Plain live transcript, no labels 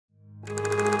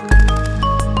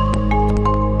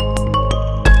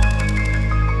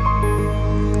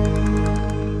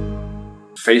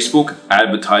Facebook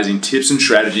advertising tips and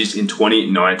strategies in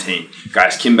 2019.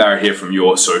 Guys, Kim Barrett here from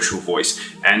Your Social Voice.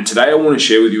 And today I want to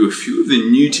share with you a few of the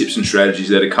new tips and strategies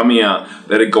that are coming out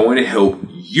that are going to help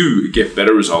you get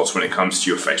better results when it comes to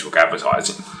your Facebook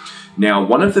advertising. Now,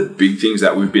 one of the big things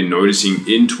that we've been noticing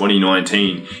in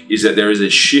 2019 is that there is a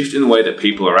shift in the way that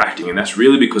people are acting. And that's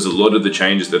really because a lot of the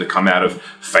changes that have come out of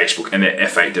Facebook and their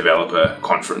F8 developer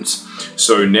conference.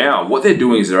 So now what they're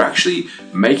doing is they're actually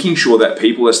making sure that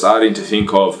people are starting to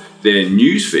think of their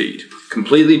newsfeed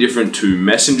completely different to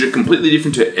Messenger, completely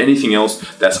different to anything else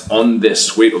that's on their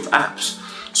suite of apps.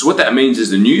 So what that means is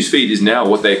the newsfeed is now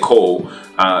what they call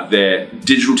their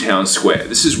digital town square.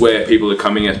 This is where people are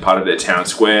coming as part of their town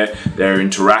square. They're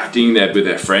interacting with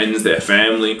their friends, their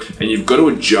family, and you've got to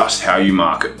adjust how you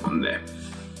market on there.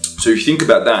 So if you think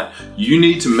about that, you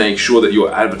need to make sure that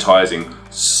your advertising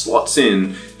slots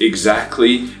in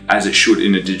exactly as it should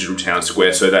in a digital town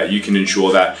square, so that you can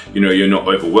ensure that you're not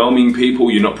overwhelming people,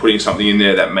 you're not putting something in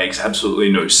there that makes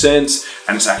absolutely no sense,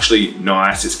 and it's actually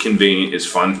nice, it's convenient, it's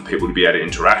fun for people to be able to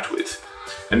interact with.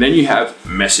 And then you have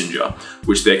Messenger,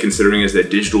 which they're considering as their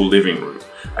digital living room.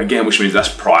 Again, which means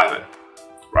that's private,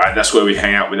 right? That's where we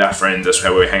hang out with our friends, that's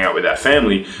where we hang out with our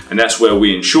family, and that's where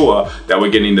we ensure that we're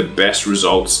getting the best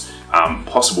results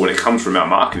possible when it comes from our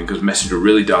marketing, because Messenger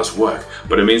really does work.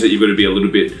 But it means that you've got to be a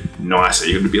little bit nicer,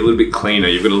 you've got to be a little bit cleaner,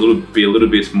 you've got to be a little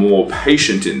bit more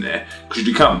patient in there, because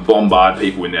you can't bombard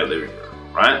people in their living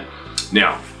room, right?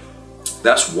 Now,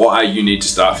 that's why you need to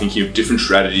start thinking of different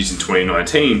strategies in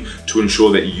 2019 to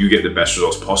ensure that you get the best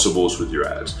results possible with your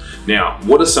ads. Now,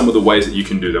 what are some of the ways that you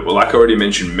can do that? Well, like I already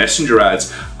mentioned, Messenger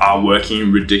ads are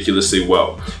working ridiculously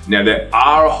well. Now, there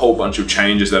are a whole bunch of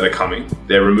changes that are coming.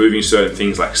 They're removing certain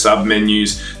things like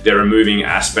sub-menus. They're removing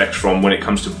aspects from when it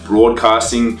comes to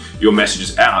broadcasting your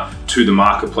messages out to the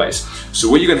marketplace. So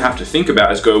what you're gonna have to think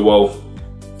about is go, well,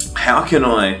 how can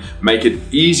I make it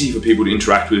easy for people to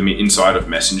interact with me inside of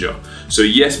Messenger? So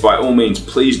yes, by all means,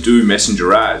 please do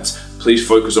Messenger ads. Please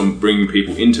focus on bringing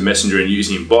people into Messenger and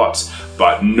using bots,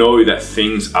 but know that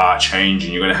things are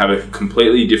changing. You're gonna have a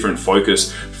completely different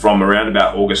focus from around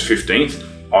about August 15th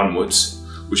onwards,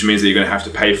 which means that you're gonna have to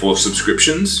pay for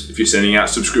subscriptions if you're sending out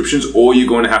subscriptions, or you're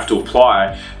going to have to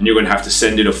apply and you're gonna have to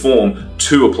send in a form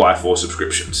to apply for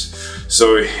subscriptions.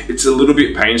 So it's a little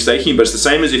bit painstaking, but it's the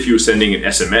same as if you were sending an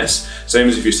SMS, same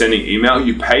as if you're sending email,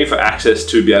 you pay for access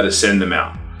to be able to send them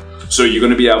out. So you're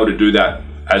gonna be able to do that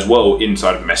as well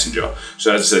inside of Messenger.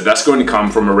 So as I said, that's going to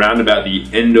come from around about the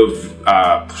end of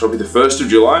probably the 1st of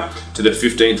July to the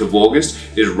 15th of August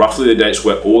is roughly the dates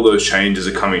where all those changes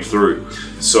are coming through.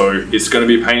 So it's going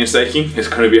to be painstaking, it's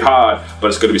going to be hard, but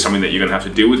it's going to be something that you're going to have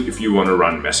to deal with if you want to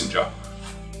run Messenger.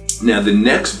 Now, the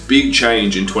next big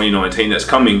change in 2019 that's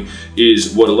coming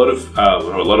is what a lot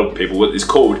of people, what is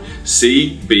called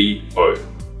CBO,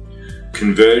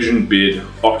 Conversion Bid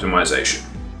Optimization.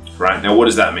 Right? Now, what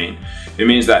does that mean? It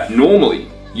means that normally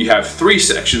you have 3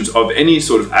 sections of any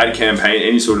sort of ad campaign,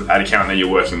 any sort of ad account that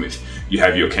you're working with. You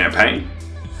have your campaign,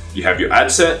 you have your ad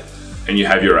set, and you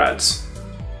have your ads.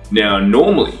 Now,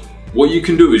 normally what you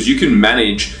can do is you can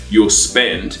manage your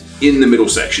spend in the middle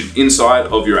section inside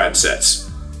of your ad sets,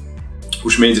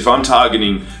 which means if I'm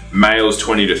targeting males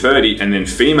 20 to 30 and then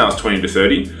females 20 to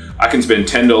 30, I can spend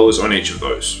 $10 on each of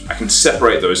those. I can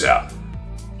separate those out.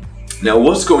 Now,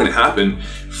 what's going to happen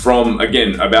from,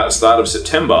 again, about the start of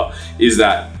September is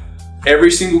that every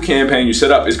single campaign you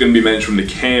set up is going to be managed from the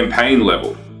campaign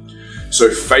level. So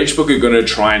Facebook are going to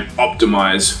try and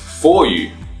optimize for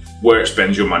you where it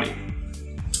spends your money.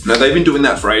 Now, they've been doing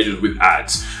that for ages with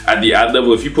ads. At the ad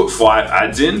level, if you put 5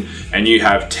 ads in and you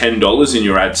have $10 in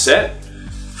your ad set,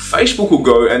 Facebook will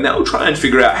go and they'll try and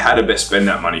figure out how to best spend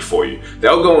that money for you.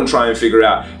 They'll go and try and figure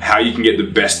out how you can get the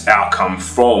best outcome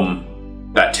from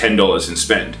that $10 in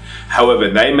spend. However,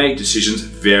 they make decisions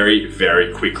very,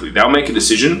 very quickly. They'll make a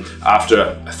decision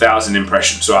after 1,000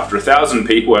 impressions. So after 1,000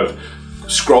 people have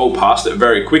scrolled past it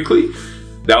very quickly,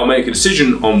 they'll make a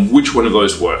decision on which one of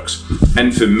those works.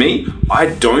 And for me, I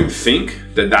don't think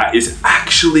that that is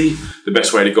actually the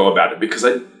best way to go about it, because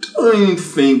I don't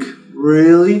think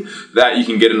really that you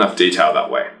can get enough detail that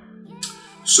way.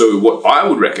 So what I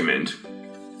would recommend,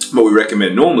 what we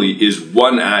recommend normally, is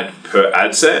 1 ad per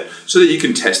ad set so that you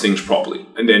can test things properly.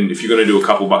 And then if you're going to do a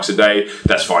couple bucks a day,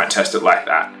 that's fine, test it like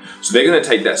that. So they're going to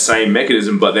take that same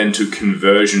mechanism, but then to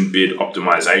conversion bid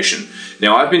optimization.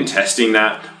 Now, I've been testing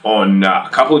that on a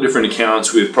couple of different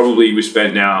accounts with probably, we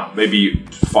spent now maybe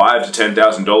 $5,000 to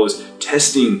 $10,000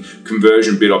 testing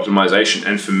conversion bid optimization.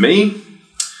 And for me,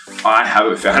 I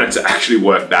haven't found it to actually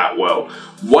work that well.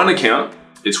 One account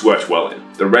it's worked well in.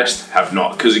 The rest have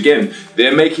not, because again,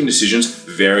 they're making decisions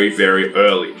very, very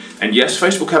early. And yes,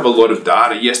 Facebook have a lot of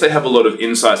data. Yes, they have a lot of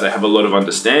insights. They have a lot of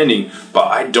understanding, but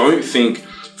I don't think,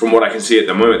 from what I can see at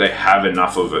the moment, they have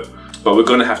enough of it. But we're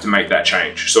gonna have to make that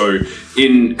change. So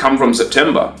come from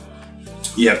September,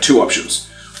 you have two options.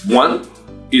 One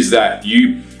is that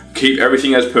you keep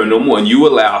everything as per normal and you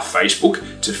allow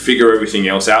Facebook to figure everything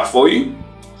else out for you.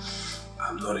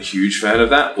 I'm not a huge fan of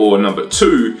that. Or number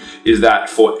two is that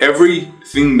for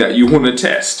everything that you want to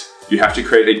test, you have to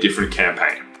create a different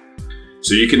campaign.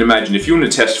 So you can imagine if you want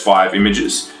to test 5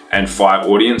 images and 5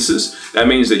 audiences, that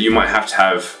means that you might have to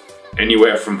have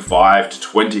anywhere from 5 to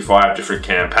 25 different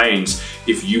campaigns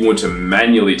if you want to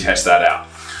manually test that out.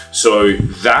 So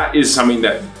that is something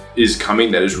that is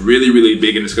coming that is really, really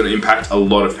big, and it's going to impact a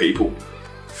lot of people.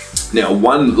 Now,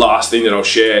 one last thing that I'll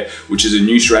share, which is a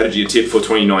new strategy and tip for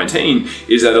 2019,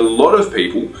 is that a lot of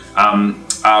people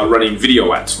are running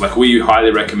video ads. Like, we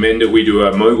highly recommend it. We do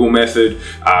a mogul method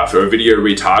for a video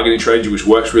retargeting strategy, which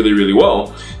works really, really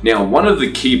well. Now, one of the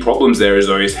key problems there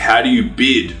is how do you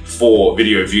bid for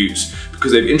video views?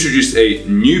 Because they've introduced a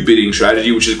new bidding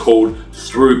strategy, which is called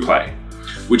through play,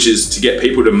 which is to get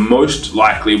people to most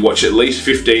likely watch at least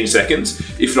 15 seconds,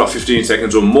 if not 15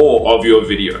 seconds or more of your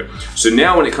video. So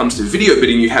now when it comes to video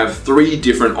bidding, you have 3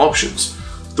 different options: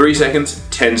 3 seconds,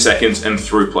 10 seconds, and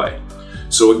through play.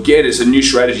 So again, it's a new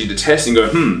strategy to test and go,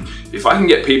 if I can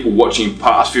get people watching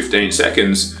past 15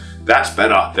 seconds, that's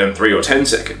better than 3 or 10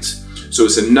 seconds. So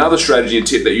it's another strategy and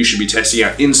tip that you should be testing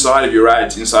out inside of your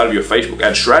ads, inside of your Facebook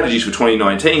ad strategies for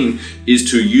 2019,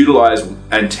 is to utilize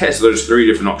and test those 3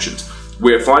 different options.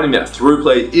 We're finding that through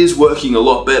play is working a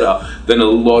lot better than a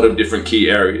lot of different key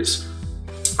areas.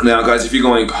 Now guys, if you're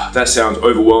going, oh, that sounds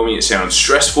overwhelming, it sounds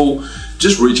stressful,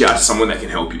 just reach out to someone that can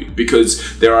help you,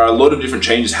 because there are a lot of different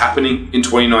changes happening in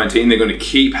 2019. They're going to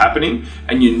keep happening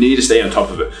and you need to stay on top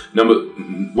of it.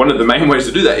 One of the main ways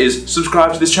to do that is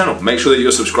subscribe to this channel. Make sure that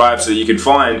you're subscribed so that you can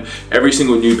find every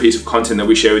single new piece of content that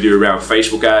we share with you around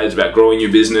Facebook ads, about growing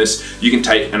your business. You can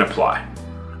take and apply.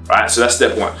 Right, so that's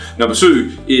step 1. Number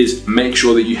 2 is make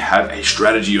sure that you have a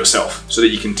strategy yourself so that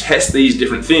you can test these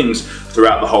different things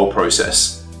throughout the whole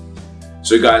process.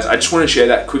 So guys, I just want to share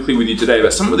that quickly with you today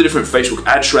about some of the different Facebook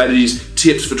ad strategies,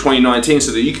 tips for 2019,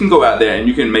 so that you can go out there and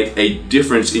you can make a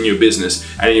difference in your business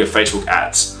and in your Facebook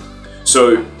ads.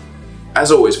 So as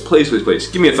always, please, please, please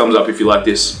give me a thumbs up if you like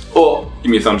this, or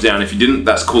give me a thumbs down if you didn't.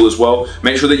 That's cool as well.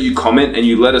 Make sure that you comment and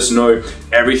you let us know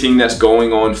everything that's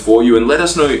going on for you, and let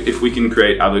us know if we can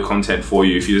create other content for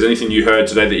you. If there's anything you heard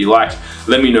today that you liked,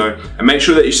 let me know, and make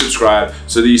sure that you subscribe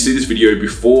so that you see this video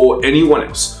before anyone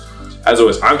else. As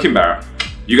always, I'm Barrett.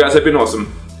 You guys have been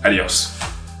awesome. Adios.